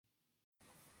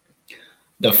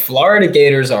The Florida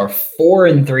Gators are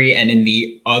 4-3 and in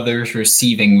the others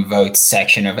receiving votes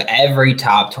section of every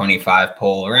top 25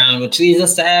 poll around, which leads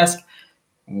us to ask,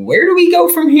 where do we go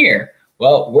from here?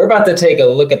 Well, we're about to take a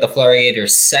look at the Florida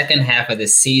Gators' second half of the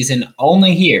season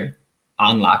only here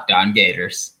on Locked On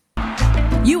Gators.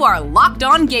 You are Locked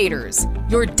On Gators,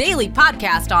 your daily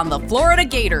podcast on the Florida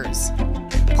Gators.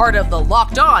 Part of the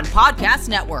Locked On Podcast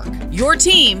Network, your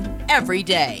team every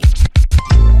day.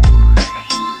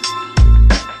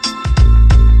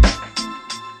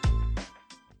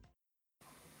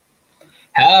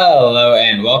 Hello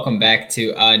and welcome back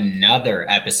to another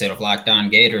episode of Locked On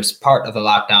Gators, part of the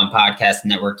Locked On Podcast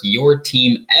Network, your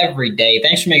team every day.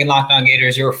 Thanks for making Locked On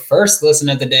Gators your first listen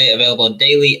of the day, available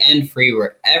daily and free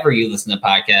wherever you listen to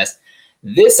podcasts.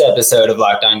 This episode of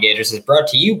Locked On Gators is brought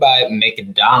to you by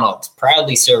McDonald's,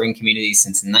 proudly serving communities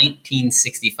since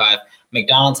 1965.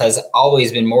 McDonald's has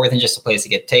always been more than just a place to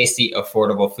get tasty,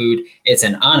 affordable food. It's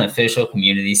an unofficial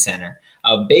community center.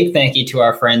 A big thank you to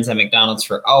our friends at McDonald's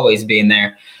for always being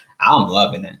there. I'm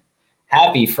loving it.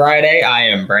 Happy Friday. I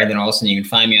am Brandon Olson. You can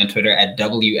find me on Twitter at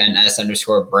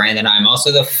WNS_Brandon. I'm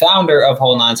also the founder of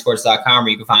Whole9Sports.com, where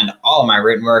you can find all of my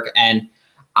written work. And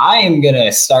I am going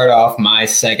to start off my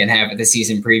second half of the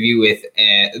season preview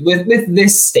with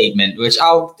this statement, which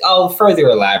I'll further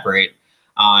elaborate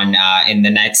on in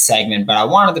the next segment. But I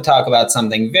wanted to talk about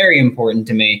something very important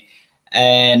to me,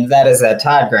 and that is that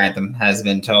Todd Grantham has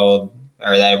been told,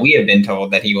 or that we have been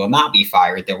told, that he will not be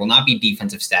fired. There will not be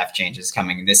defensive staff changes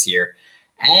coming this year.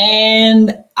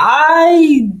 And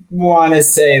I want to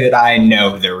say that I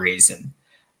know the reason.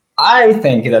 I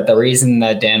think that the reason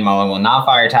that Dan Mullen will not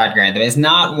fire Todd Grantham is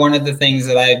not one of the things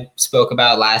that I spoke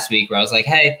about last week, where I was like,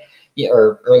 hey,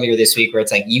 or earlier this week, where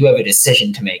it's like, you have a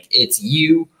decision to make. It's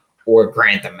you or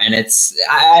Grantham. And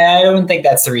I don't think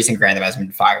that's the reason Grantham has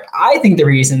been fired. I think the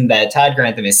reason that Todd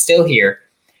Grantham is still here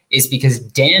is because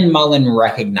Dan Mullen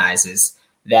recognizes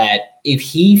that if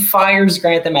he fires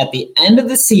Grantham at the end of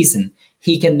the season,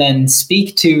 he can then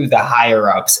speak to the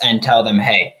higher-ups and tell them,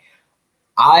 hey,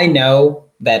 I know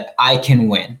that I can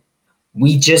win.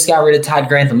 We just got rid of Todd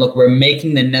Grantham. Look, we're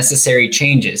making the necessary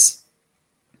changes.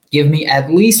 Give me at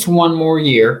least one more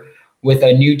year with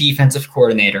a new defensive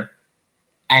coordinator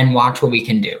and watch what we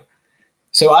can do.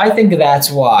 So I think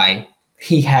that's why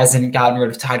he hasn't gotten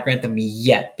rid of Todd Grantham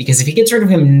yet, because if he gets rid of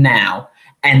him now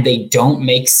and they don't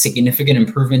make significant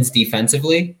improvements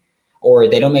defensively, or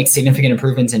they don't make significant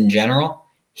improvements in general,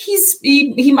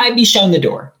 he might be shown the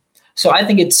door. So I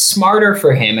think it's smarter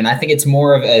for him, and I think it's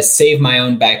more of a save my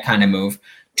own back kind of move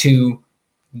to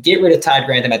get rid of Todd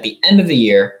Grantham at the end of the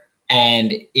year.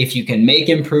 And if you can make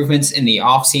improvements in the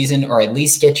offseason, or at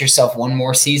least get yourself one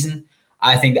more season,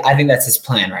 I think that's his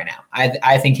plan right now.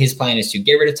 I think his plan is to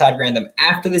get rid of Todd Grantham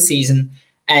after the season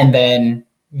and then,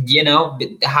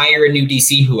 hire a new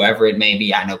DC, whoever it may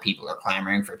be. I know people are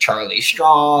clamoring for Charlie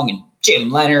Strong and Jim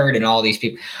Leonard and all these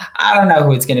people. I don't know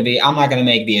who it's going to be. I'm not going to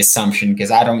make the assumption because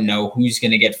I don't know who's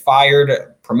going to get fired,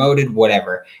 promoted,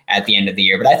 whatever at the end of the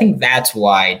year. But I think that's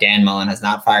why Dan Mullen has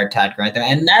not fired Todd Grantham.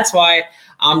 And that's why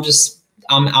I'm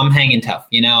hanging tough.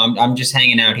 I'm just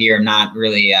hanging out here. I'm not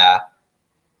really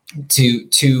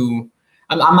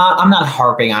I'm not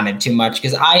harping on it too much,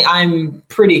 because I'm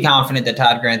pretty confident that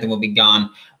Todd Grantham will be gone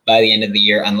by the end of the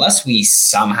year, unless we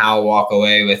somehow walk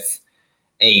away with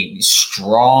a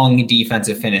strong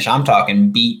defensive finish. I'm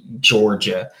talking beat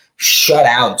Georgia, shut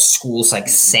out schools like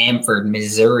Samford,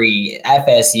 Missouri,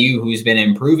 FSU, who's been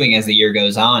improving as the year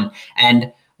goes on.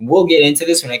 And we'll get into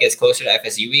this when it gets closer to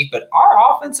FSU week, but our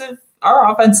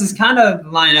offenses kind of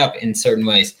line up in certain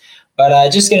ways.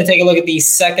 But just going to take a look at the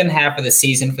second half of the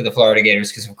season for the Florida Gators,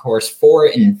 because, of course,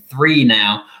 4-3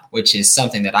 now, which is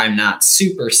something that I'm not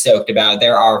super stoked about.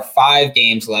 There are 5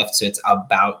 games left, so it's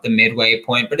about the midway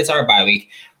point, but it's our bye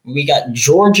week. We got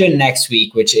Georgia next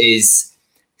week, which is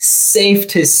safe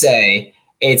to say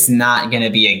it's not going to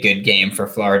be a good game for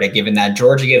Florida, given that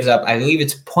Georgia gives up, I believe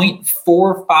it's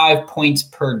 0.45 points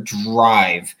per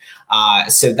drive.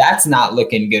 So that's not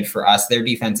looking good for us. Their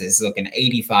defense is looking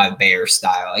 85 Bear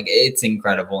style. Like, it's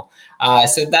incredible.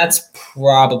 So that's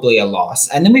probably a loss.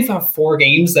 And then we've got 4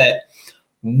 games that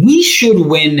we should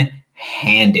win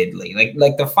handedly.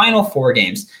 Like the final 4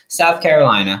 games, South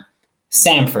Carolina,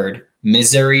 Samford,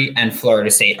 Missouri, and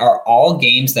Florida State are all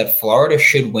games that Florida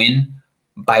should win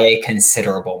by a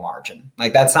considerable margin.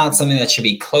 Like, that's not something that should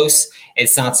be close.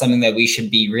 It's not something that we should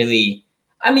be really,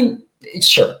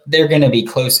 sure, they're going to be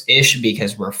close-ish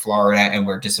because we're Florida and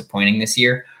we're disappointing this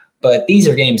year, but these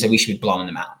are games that we should be blowing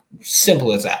them out.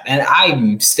 Simple as that. And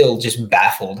I'm still just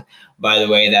baffled by the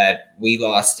way that we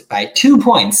lost by 2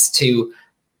 points to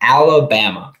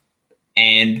Alabama.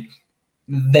 And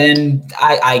then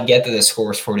I get that the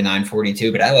score is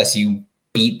 49-42, but LSU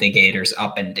beat the Gators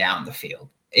up and down the field.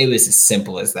 It was as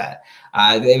simple as that.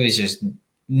 It was just,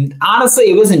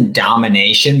 honestly, it wasn't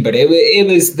domination, but it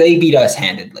was, they beat us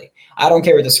handedly. I don't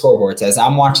care what the scoreboard says.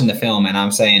 I'm watching the film and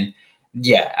I'm saying,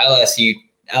 yeah, LSU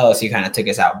kind of took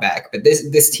us out back. But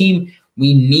this team,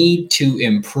 we need to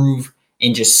improve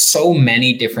in just so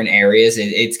many different areas.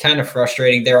 It's kind of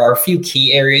frustrating. There are a few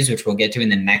key areas, which we'll get to in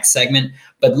the next segment.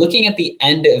 But looking at the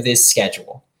end of this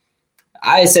schedule,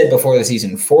 I said before the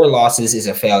season, 4 losses is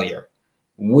a failure.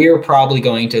 We're probably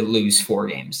going to lose 4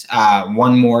 games.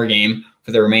 One more game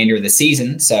for the remainder of the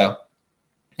season. So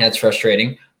that's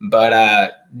frustrating. But,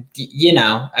 an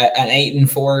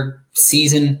 8-4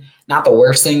 season, not the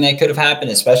worst thing that could have happened,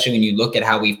 especially when you look at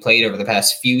how we've played over the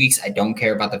past few weeks. I don't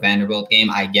care about the Vanderbilt game.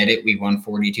 I get it. We won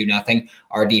 42-0.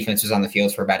 Our defense was on the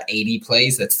field for about 80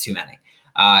 plays. That's too many.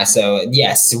 So,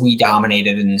 yes, we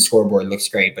dominated and the scoreboard looks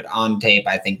great. But on tape,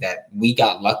 I think that we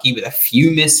got lucky with a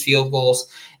few missed field goals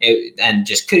and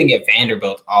just couldn't get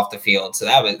Vanderbilt off the field. So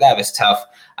that was tough.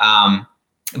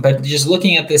 But just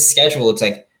looking at this schedule, it's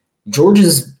like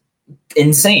Georgia's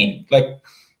insane. Like,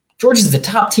 Georgia's the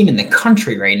top team in the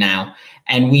country right now,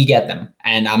 and we get them.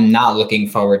 And I'm not looking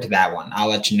forward to that one. I'll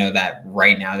let you know that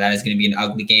right now. That is going to be an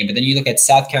ugly game. But then you look at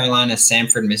South Carolina,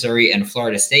 Samford, Missouri, and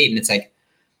Florida State, and it's like,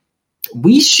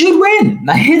 we should win.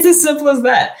 It's as simple as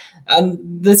that.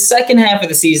 The second half of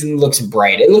the season looks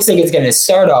bright. It looks like it's going to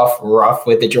start off rough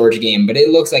with the Georgia game, but it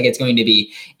looks like it's going to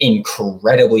be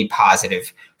incredibly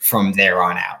positive from there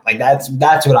on out. Like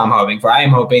that's what I'm hoping for. I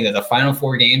am hoping that the final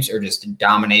 4 games are just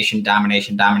domination.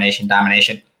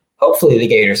 Hopefully the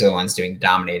Gators are the ones doing the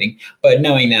dominating, but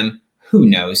knowing them, who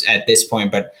knows at this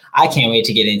point. But I can't wait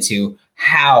to get into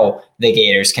how the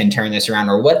Gators can turn this around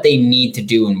or what they need to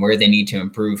do and where they need to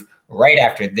improve right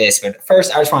after this. But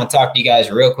first, I just want to talk to you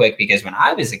guys real quick because when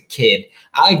I was a kid,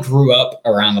 I grew up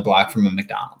around the block from a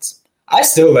McDonald's. I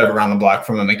still live around the block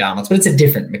from a McDonald's, but it's a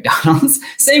different McDonald's.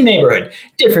 Same neighborhood,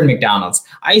 different McDonald's.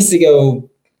 I used to go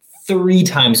 3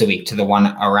 times a week to the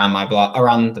one around my block,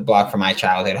 around the block from my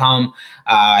childhood home.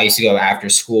 I used to go after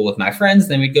school with my friends.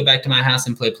 Then we'd go back to my house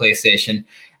and play PlayStation.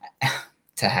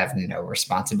 To have no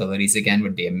responsibilities again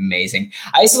would be amazing.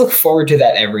 I used to look forward to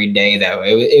that every day, though.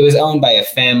 It was owned by a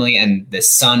family, and the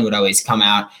son would always come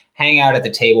out, hang out at the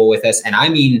table with us. And I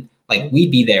mean, like,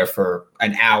 we'd be there for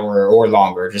an hour or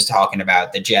longer just talking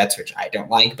about the Jets, which I don't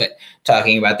like, but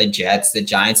talking about the Jets, the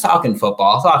Giants, talking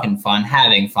football, talking fun,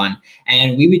 having fun.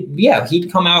 And he'd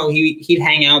come out, he'd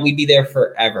hang out, we'd be there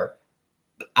forever.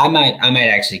 I might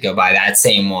actually go by that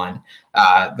same one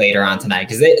later on tonight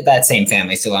because that same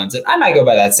family still owns it. I might go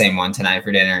by that same one tonight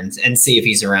for dinner and see if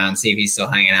he's around, see if he's still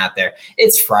hanging out there.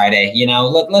 It's Friday,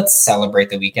 let's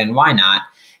celebrate the weekend. Why not?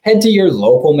 Head to your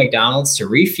local McDonald's to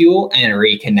refuel and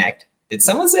reconnect. Did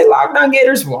someone say Locked On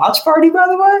Gators watch party, by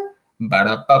the way?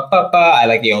 Ba-da-ba-ba-ba. I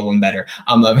like the old one better.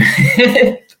 I'm loving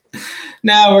it.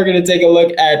 Now we're going to take a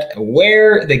look at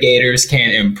where the Gators can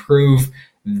improve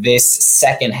this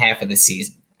second half of the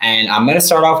season. And I'm going to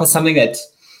start off with something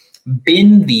that's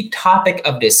been the topic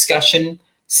of discussion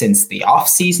since the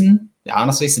offseason.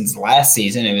 Honestly, since last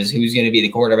season, it was who's going to be the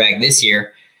quarterback this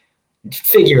year.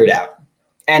 Figure it out.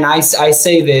 And I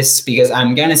say this because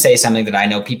I'm going to say something that I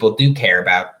know people do care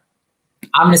about.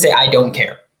 I'm going to say I don't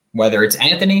care. Whether it's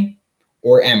Anthony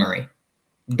or Emory,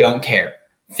 don't care.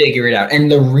 Figure it out.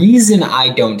 And the reason I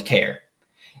don't care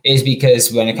is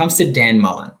because when it comes to Dan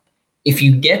Mullen, if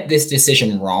you get this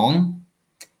decision wrong,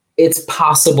 it's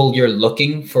possible you're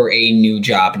looking for a new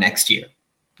job next year.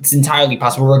 It's entirely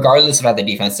possible, regardless of how the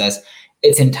defense does.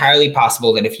 It's entirely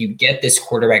possible that if you get this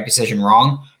quarterback decision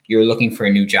wrong, you're looking for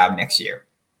a new job next year.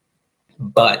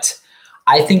 But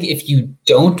I think if you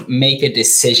don't make a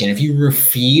decision, if you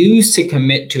refuse to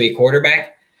commit to a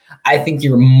quarterback, I think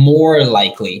you're more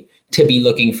likely to be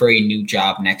looking for a new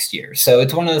job next year. So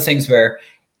it's one of those things where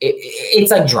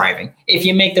it's like driving. If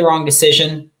you make the wrong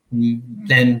decision,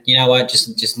 then you know what?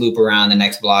 Just loop around the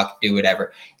next block, do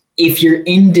whatever. If you're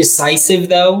indecisive,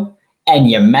 though, and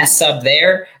you mess up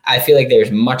there, I feel like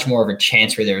there's much more of a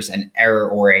chance where there's an error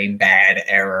or a bad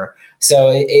error.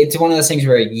 So it's one of those things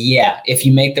where, yeah, if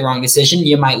you make the wrong decision,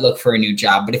 you might look for a new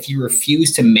job. But if you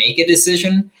refuse to make a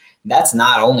decision, that's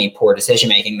not only poor decision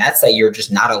making, that's that you're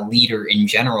just not a leader in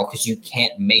general because you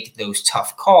can't make those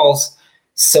tough calls.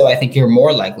 So I think you're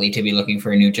more likely to be looking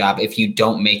for a new job if you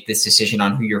don't make this decision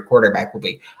on who your quarterback will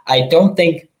be. I don't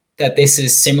think that this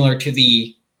is similar to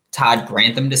the Todd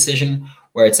Grantham decision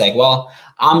where it's like, well,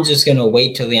 I'm just going to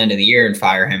wait till the end of the year and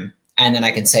fire him. And then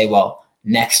I can say, well,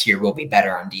 next year we'll be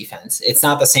better on defense. It's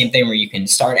not the same thing where you can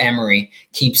start Emory,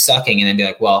 keep sucking, and then be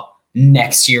like, well,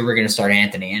 next year we're going to start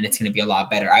Anthony and it's going to be a lot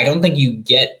better. I don't think you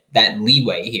get that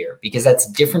leeway here because that's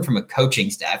different from a coaching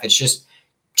staff. It's just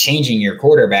changing your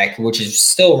quarterback, which is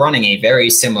still running a very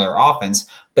similar offense.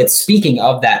 But speaking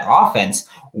of that offense,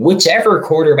 whichever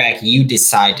quarterback you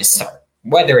decide to start,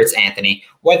 whether it's Anthony,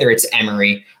 whether it's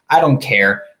Emory, I don't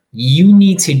care. You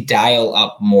need to dial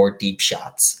up more deep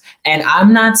shots. And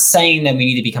I'm not saying that we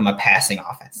need to become a passing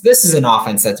offense. This is an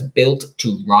offense that's built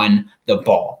to run the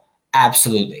ball.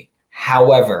 Absolutely.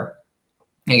 However,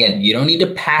 again, you don't need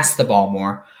to pass the ball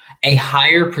more. A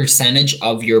higher percentage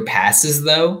of your passes,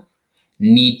 though,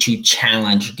 need to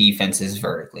challenge defenses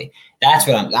vertically. That's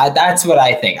what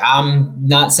I think. I'm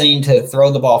not saying to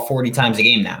throw the ball 40 times a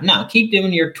game now. No, keep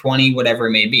doing your 20, whatever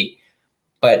it may be.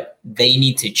 But they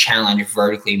need to challenge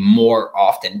vertically more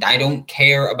often. I don't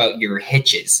care about your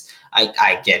hitches.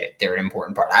 I get it. They're an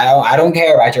important part. I don't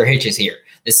care about your hitches here.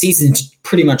 The season's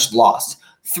pretty much lost.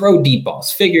 Throw deep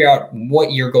balls. Figure out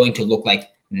what you're going to look like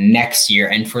next year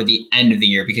and for the end of the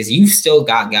year, because you've still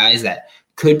got guys that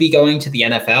could be going to the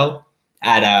NFL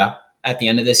at the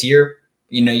end of this year.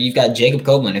 You know, you've got Jacob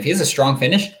Copeland. If he has a strong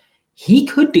finish, he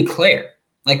could declare.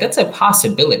 Like, that's a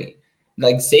possibility.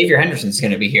 Like, Xavier Henderson's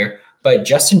going to be here, but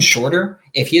Justin Shorter,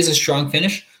 if he has a strong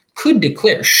finish, could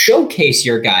declare. Showcase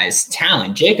your guys'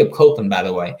 talent. Jacob Copeland, by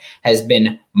the way, has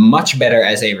been much better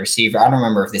as a receiver. I don't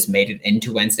remember if this made it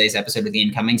into Wednesday's episode of the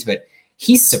Incomings, but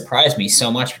he surprised me so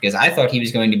much because I thought he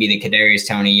was going to be the Kadarius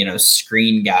Toney,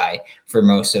 screen guy for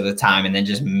most of the time and then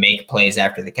just make plays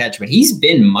after the catch. But he's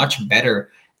been much better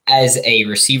as a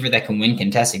receiver that can win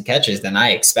contested catches than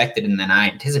I expected and than I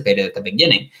anticipated at the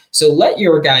beginning. So let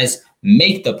your guys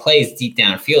make the plays deep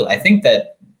downfield. I think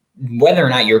that whether or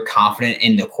not you're confident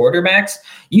in the quarterbacks,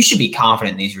 you should be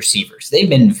confident in these receivers. They've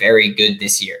been very good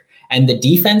this year. And the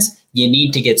defense, you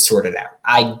need to get sorted out.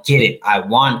 I get it. I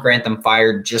want Grantham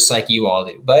fired just like you all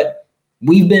do. But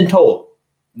we've been told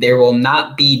there will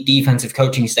not be defensive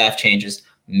coaching staff changes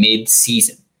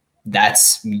mid-season.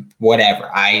 That's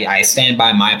whatever. I stand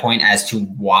by my point as to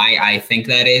why I think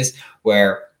that is,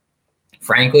 where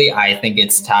frankly, I think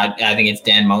it's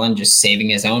Dan Mullen just saving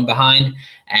his own behind.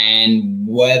 And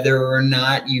whether or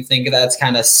not you think that's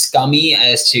kind of scummy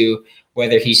as to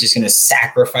whether he's just going to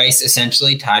sacrifice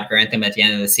essentially Todd Grantham at the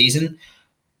end of the season,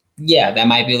 yeah, that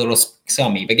might be a little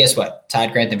scummy. But guess what?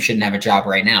 Todd Grantham shouldn't have a job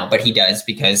right now, but he does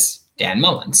because Dan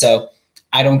Mullen. So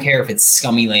I don't care if it's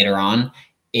scummy later on.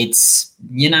 It's,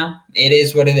 it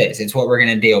is what it is. It's what we're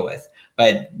going to deal with.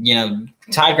 But,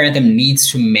 Todd Grantham needs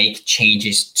to make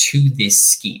changes to this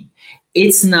scheme.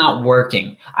 It's not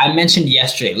working. I mentioned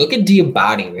yesterday, look at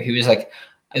Diabate, where he was like,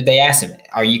 they asked him,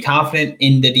 are you confident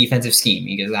in the defensive scheme?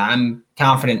 He goes, I'm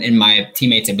confident in my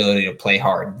teammates' ability to play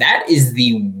hard. That is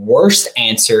the worst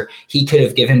answer he could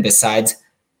have given besides,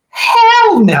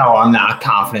 hell no, I'm not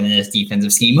confident in this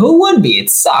defensive scheme. Who would be? It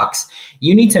sucks.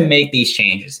 You need to make these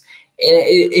changes.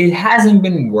 It hasn't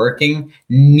been working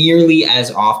nearly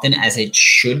as often as it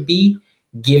should be,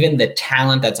 given the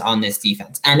talent that's on this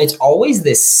defense. And it's always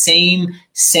the same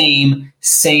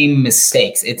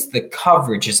mistakes. It's the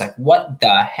coverage. It's like, what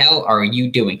the hell are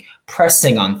you doing?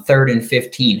 Pressing on 3rd and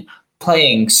 15,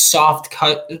 playing soft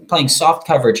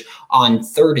coverage on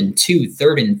 3rd and 2,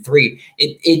 3rd and 3.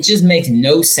 It just makes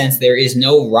no sense. There is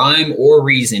no rhyme or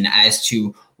reason as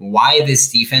to why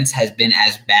this defense has been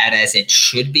as bad as it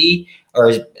should be,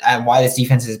 or why this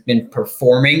defense has been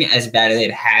performing as bad as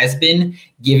it has been,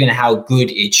 given how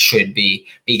good it should be,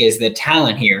 because the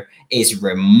talent here is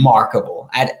remarkable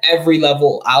at every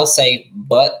level, I'll say,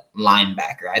 but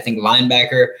linebacker. I think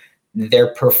linebacker,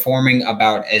 they're performing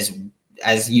about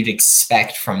as you'd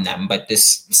expect from them, but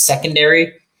this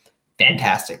secondary,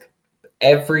 fantastic.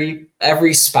 Every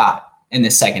spot in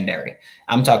the secondary.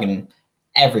 I'm talking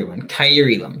everyone. Kaiir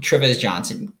Elam, Trevez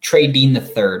Johnson, Trey Dean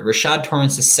III, Rashad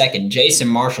Torrance II, Jason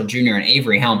Marshall Jr., and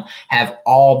Avery Helm have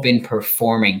all been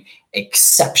performing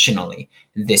exceptionally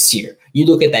this year. You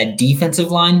look at that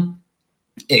defensive line,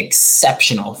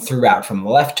 exceptional throughout, from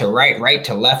left to right, right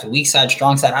to left, weak side,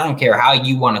 strong side. I don't care how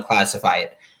you want to classify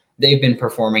it. They've been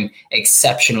performing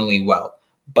exceptionally well.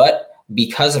 But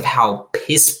because of how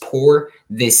piss poor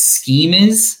this scheme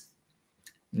is,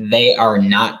 they are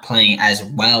not playing as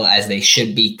well as they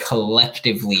should be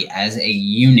collectively as a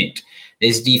unit.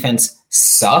 This defense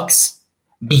sucks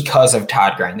because of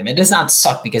Todd Grantham. It does not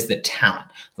suck because of the talent.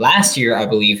 Last year, I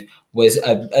believe, was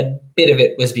a bit of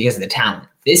it was because of the talent.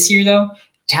 This year, though,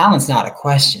 talent's not a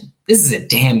question. This is a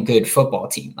damn good football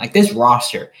team. Like, this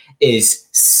roster is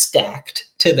stacked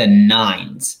to the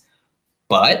nines,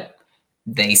 but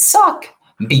they suck.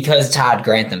 Because Todd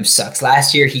Grantham sucks.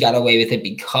 Last year, he got away with it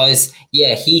because,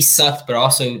 yeah, he sucked, but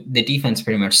also the defense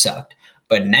pretty much sucked.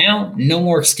 But now, no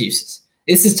more excuses.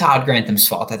 This is Todd Grantham's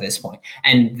fault at this point,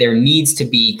 and there needs to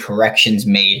be corrections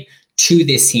made to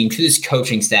this team, to this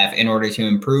coaching staff, in order to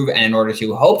improve and in order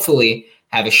to hopefully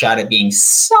have a shot at being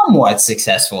somewhat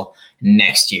successful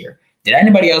next year. Did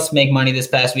anybody else make money this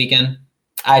past weekend?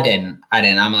 I didn't. I'm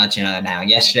going to let you know that now.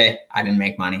 Yesterday, I didn't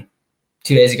make money.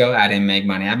 2 days ago, I didn't make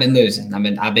money. I've been losing.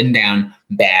 I've been down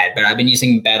bad, but I've been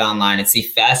using BetOnline. It's the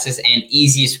fastest and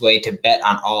easiest way to bet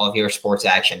on all of your sports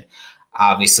action.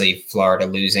 Obviously, Florida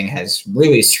losing has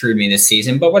really screwed me this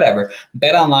season, but whatever.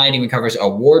 BetOnline even covers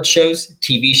award shows,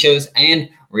 TV shows, and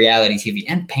reality TV,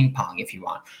 and ping pong if you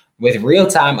want, with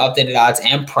real-time updated odds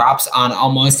and props on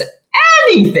almost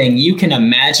anything you can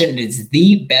imagine. It is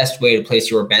the best way to place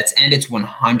your bets, and it's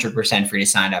 100% free to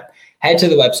sign up. Head to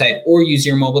the website or use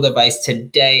your mobile device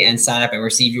today and sign up and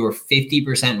receive your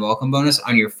 50% welcome bonus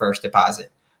on your first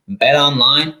deposit.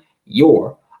 BetOnline,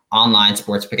 your online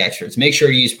sportsbook experts. Make sure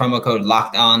to use promo code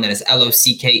LOCKEDON, that is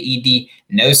LOCKED,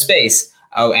 no space,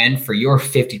 ON, for your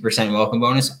 50% welcome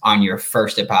bonus on your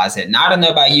first deposit. Now, I don't know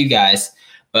about you guys,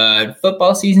 but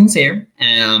football season's here,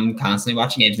 and I'm constantly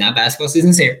watching games. Now basketball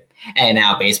season's here, and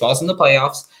now baseball's in the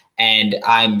playoffs. And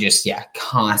I'm just,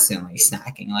 constantly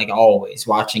snacking, like always,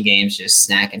 watching games, just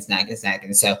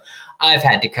snacking. So I've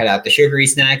had to cut out the sugary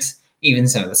snacks, even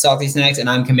some of the salty snacks, and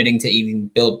I'm committing to eating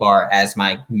Built Bar as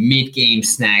my mid-game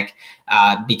snack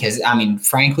because,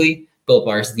 frankly, Built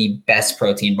Bar is the best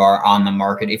protein bar on the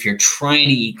market. If you're trying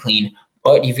to eat clean,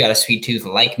 but you've got a sweet tooth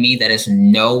like me, that is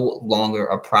no longer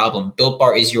a problem. Built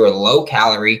Bar is your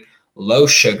low-calorie,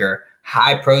 low-sugar,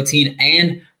 high-protein,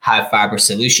 and high-fiber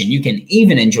solution. You can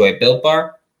even enjoy Built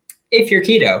Bar if you're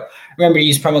keto. Remember to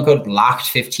use promo code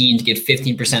LOCKED15 to get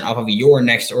 15% off of your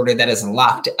next order. That is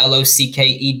LOCKED,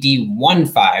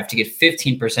 LOCKED15 to get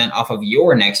 15% off of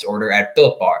your next order at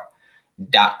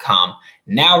BuiltBar.com.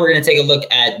 Now we're going to take a look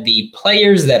at the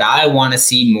players that I want to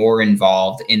see more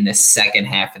involved in the second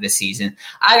half of the season.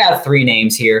 I got 3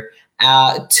 names here.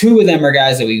 2 of them are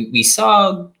guys that we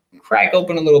saw crack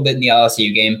open a little bit in the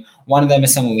LSU game. One of them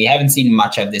is someone we haven't seen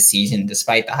much of this season,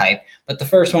 despite the hype. But the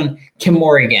first one,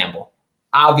 Kemore Gamble.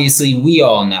 Obviously, we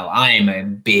all know I am a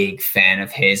big fan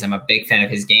of his. I'm a big fan of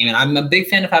his game, and I'm a big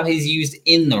fan of how he's used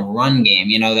in the run game.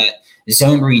 You know, that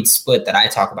zone read split that I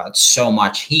talk about so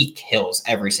much, he kills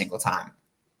every single time.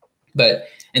 But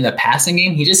in the passing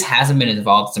game, he just hasn't been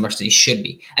involved so much as he should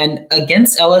be. And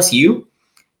against LSU,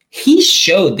 he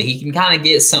showed that he can kind of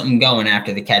get something going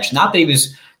after the catch. Not that he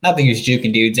was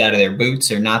juking dudes out of their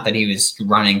boots, or not that he was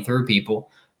running through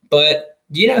people, but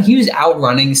he was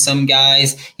outrunning some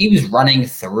guys. He was running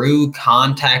through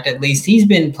contact at least. He's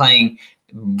been playing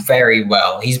very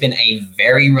well. He's been a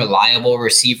very reliable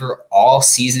receiver all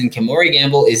season. Kemore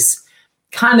Gamble is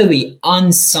kind of the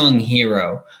unsung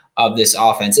hero of this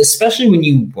offense, especially when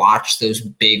you watch those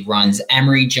big runs.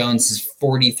 Emory Jones's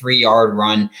 43-yard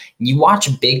run. You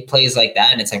watch big plays like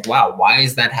that, and it's like, wow, why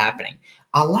is that happening?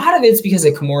 A lot of it's because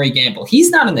of Kemore Gamble. He's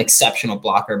not an exceptional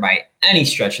blocker by any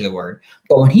stretch of the word,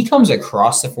 but when he comes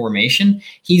across the formation,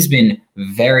 he's been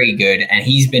very good, and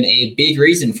he's been a big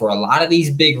reason for a lot of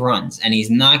these big runs, and he's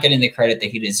not getting the credit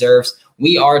that he deserves.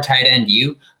 We are tight end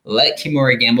you. Let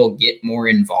Kemore Gamble get more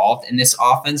involved in this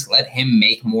offense. Let him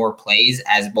make more plays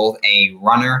as both a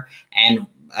runner and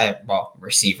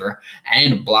receiver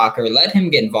and blocker. Let him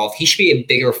get involved. He should be a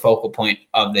bigger focal point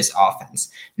of this offense.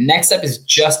 Next up is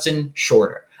Justin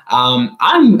Shorter.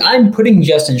 I'm putting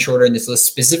Justin Shorter in this list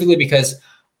specifically because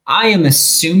I am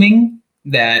assuming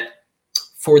that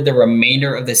for the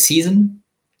remainder of the season,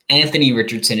 Anthony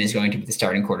Richardson is going to be the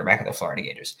starting quarterback of the Florida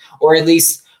Gators, or at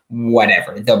least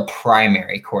the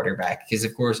primary quarterback, because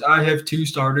of course I have 2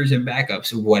 starters and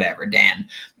backups, whatever, Dan.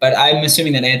 But I'm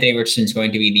assuming that Anthony Richardson is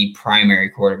going to be the primary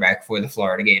quarterback for the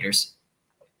Florida Gators.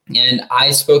 And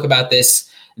I spoke about this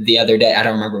the other day. I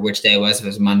don't remember which day it was. If it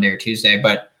was Monday or Tuesday.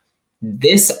 But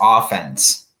this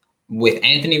offense with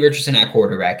Anthony Richardson at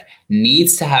quarterback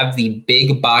needs to have the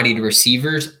big-bodied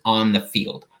receivers on the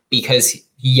field, because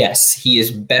yes, he is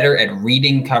better at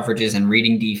reading coverages and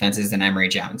reading defenses than Emory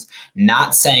Jones.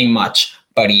 Not saying much,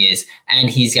 but he is. And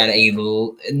he's got a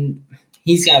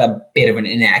bit of an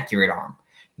inaccurate arm.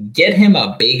 Get him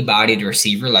a big-bodied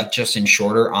receiver like Justin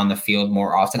Shorter on the field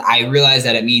more often. I realize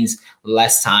that it means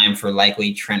less time for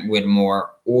likely Trent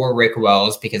Whitmore or Rick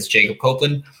Wells, because Jacob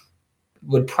Copeland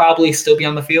would probably still be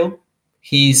on the field.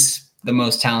 He's the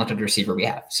most talented receiver we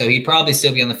have, so he'd probably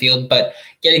still be on the field, but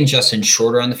getting Justin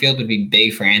Shorter on the field would be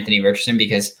big for Anthony Richardson,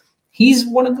 because he's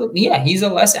he's a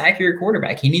less accurate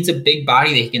quarterback. He needs a big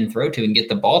body that he can throw to and get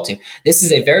the ball to. This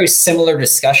is a very similar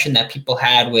discussion that people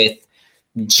had with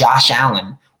Josh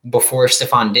Allen before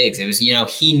Stephon Diggs. It was,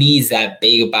 he needs that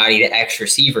big-bodied X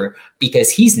receiver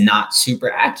because he's not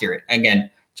super accurate.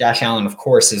 Again, Josh Allen, of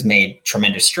course, has made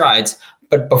tremendous strides,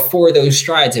 but before those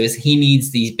strides, it was he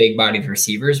needs these big-bodied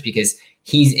receivers because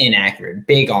he's inaccurate.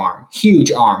 Big arm,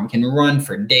 huge arm, can run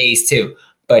for days too,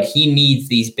 but he needs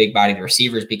these big-bodied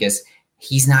receivers because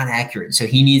he's not accurate. So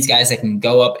he needs guys that can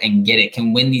go up and get it,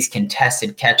 can win these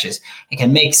contested catches, and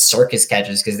can make circus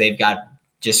catches because they've got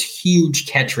just huge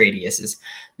catch radiuses.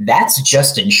 That's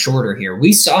Justin Shorter here.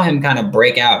 We saw him kind of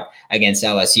break out against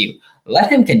LSU.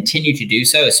 Let him continue to do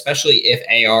so, especially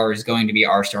if AR is going to be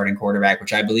our starting quarterback,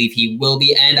 which I believe he will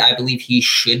be, and I believe he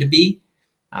should be.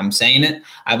 I'm saying it.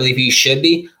 I believe he should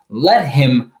be. Let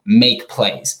him make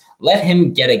plays. Let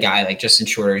him get a guy like Justin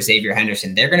Shorter, Xavier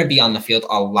Henderson. They're going to be on the field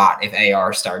a lot if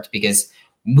AR starts because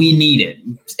we need it.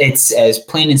 It's as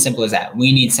plain and simple as that.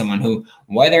 We need someone who,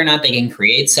 whether or not they can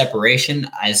create separation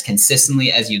as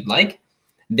consistently as you'd like,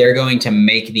 they're going to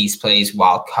make these plays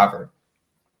while covered.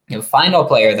 The final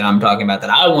player that I'm talking about that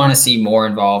I want to see more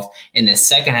involved in the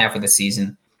second half of the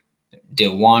season,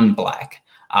 DeJuan Black.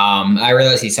 I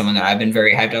realize he's someone that I've been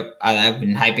very hyped up. I've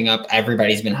been hyping up.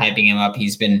 Everybody's been hyping him up.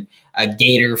 He's been a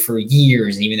Gator for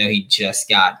years, even though he just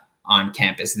got on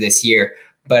campus this year.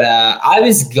 But I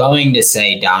was going to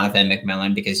say Donovan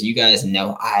McMillan because you guys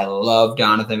know I love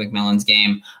Donovan McMillan's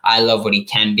game. I love what he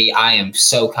can be. I am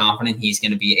so confident he's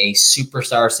going to be a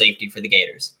superstar safety for the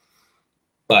Gators.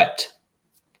 But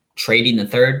trading the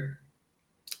third,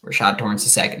 Rashad Torrance the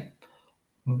second,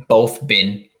 both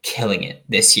been killing it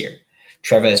this year.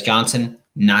 Tre'Vez Johnson,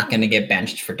 not going to get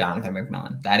benched for Donovan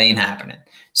McMillan. That ain't happening.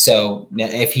 So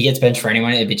if he gets benched for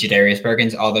anyone, it'd be Jadarius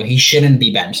Perkins, although he shouldn't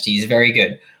be benched. He's very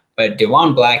good. But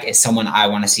DeJuan Black is someone I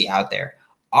want to see out there.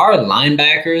 Our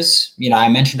linebackers, I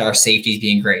mentioned our safeties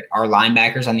being great. Our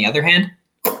linebackers, on the other hand,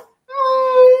 not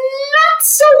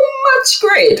so much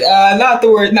great. Not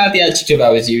the adjective I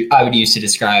would use to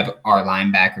describe our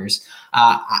linebackers.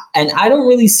 And I don't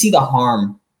really see the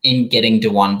harm in getting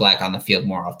DeJuan Black on the field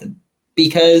more often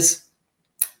because,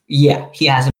 he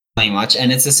hasn't been playing much.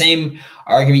 And it's the same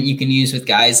argument you can use with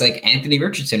guys like Anthony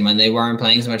Richardson when they weren't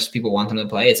playing as much as people want them to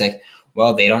play. It's like,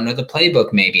 well, they don't know the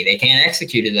playbook maybe. They can't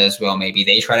execute it as well maybe.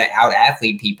 They try to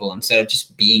out-athlete people instead of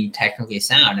just being technically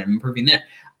sound and improving there.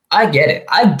 I get it.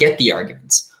 I get the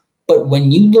arguments. But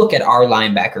when you look at our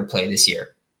linebacker play this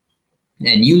year,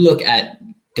 and you look at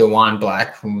DeJuan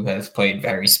Black, who has played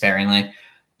very sparingly,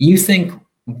 you think,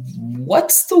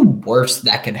 what's the worst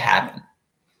that could happen?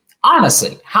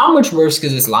 Honestly, how much worse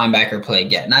could this linebacker play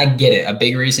get? And I get it. A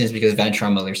big reason is because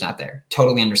Ventrell Miller's not there.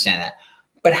 Totally understand that.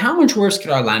 But how much worse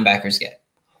could our linebackers get?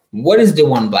 What is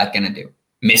DeJuan Black going to do?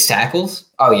 Miss tackles?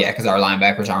 Oh, yeah, because our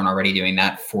linebackers aren't already doing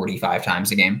that 45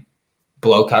 times a game.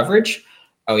 Blow coverage?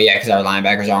 Oh, yeah, because our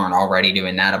linebackers aren't already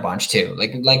doing that a bunch too.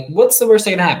 Like what's the worst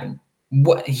that can happen?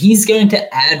 He's going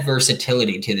to add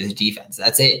versatility to this defense.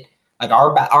 That's it. Like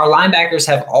our linebackers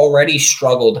have already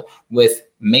struggled with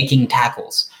making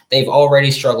tackles. They've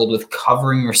already struggled with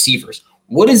covering receivers.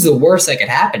 What is the worst that could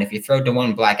happen if you throw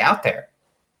DeJuan Black out there?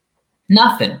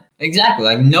 Nothing.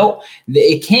 Exactly. No,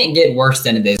 it can't get worse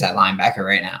than it is at linebacker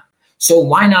right now. So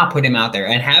why not put him out there?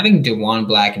 And having DeJuan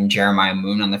Black and Jeremiah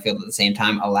Moon on the field at the same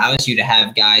time allows you to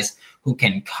have guys who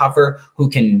can cover, who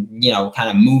can, kind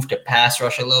of move to pass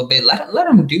rush a little bit. Let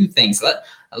them do things.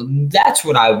 That's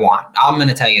what I want. I'm going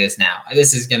to tell you this now.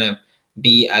 This is going to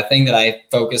be a thing that I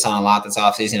focus on a lot this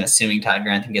offseason, assuming Todd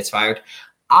Grantham gets fired.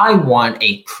 I want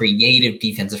a creative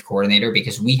defensive coordinator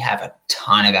because we have a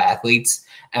ton of athletes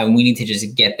and we need to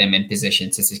just get them in position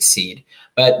to succeed.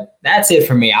 But that's it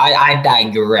for me. I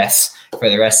digress for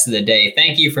the rest of the day.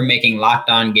 Thank you for making Locked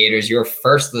On Gators your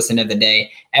first listen of the day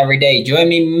every day. Join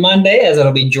me Monday as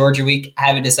it'll be Georgia week. I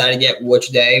haven't decided yet which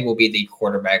day will be the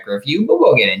quarterback review, but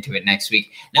we'll get into it next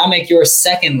week. Now make your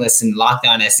second listen Locked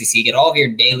On SEC. Get all of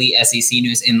your daily SEC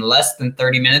news in less than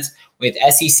 30 minutes with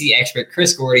SEC expert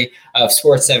Chris Gordy of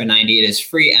Sports 790. It is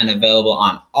free and available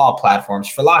on all platforms.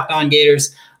 For Locked On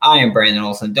Gators, I am Brandon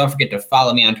Olson. Don't forget to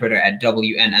follow me on Twitter at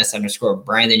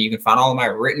WNS_Brandon. You can find all of my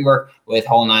written work with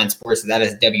Whole Nine Sports. That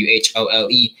is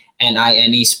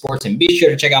WHOLENINE Sports. And be sure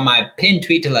to check out my pinned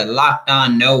tweet to let Locked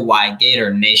On know why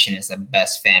Gator Nation is the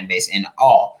best fan base in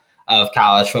all of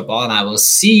college football. And I will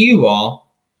see you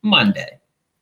all Monday.